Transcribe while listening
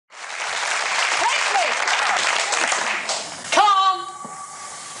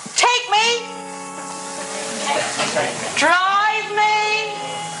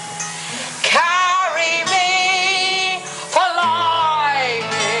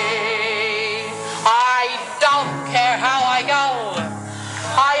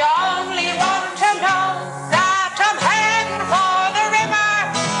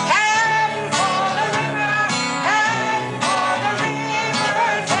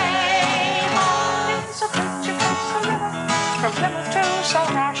Plymouth to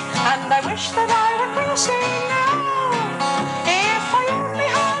Saltash, and I wish that I were crossing now. If I only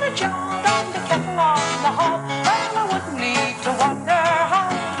had a job and a kettle on the hob, well, I wouldn't need to wonder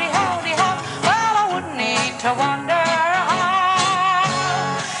howdy, howdy, how. Well, I wouldn't need to wonder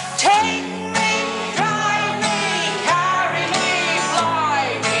how. Take me, drive me, carry me,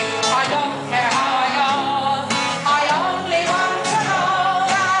 fly me. I don't care how I go. I only want to know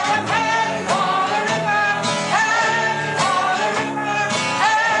that I'm heading for the river, heading for the river,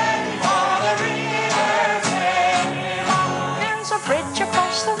 heading for the river Tame. There's a bridge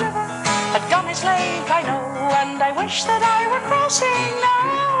across the river at Gunny's Lake, I know, and I wish that I were crossing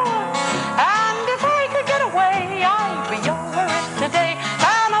now. And if I could get away, I'd be over it today,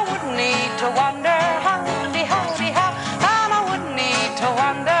 and I wouldn't need to wonder howdy, howdy, how, and I wouldn't need to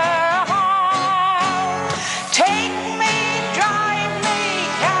wonder how. Take me, drive me,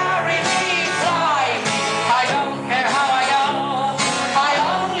 carry me, fly me. I don't care how I go. I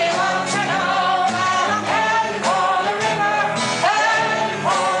only want to know that I'm heading for the river, heading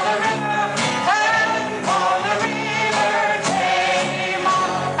for the river, heading for the river Tame.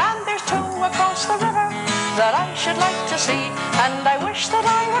 And there's two across the river that I should like to see, and I wish that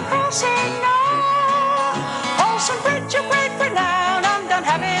I were crossing now. Olsen Bridge of great renown, and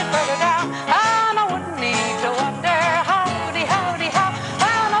Dunhaven further down,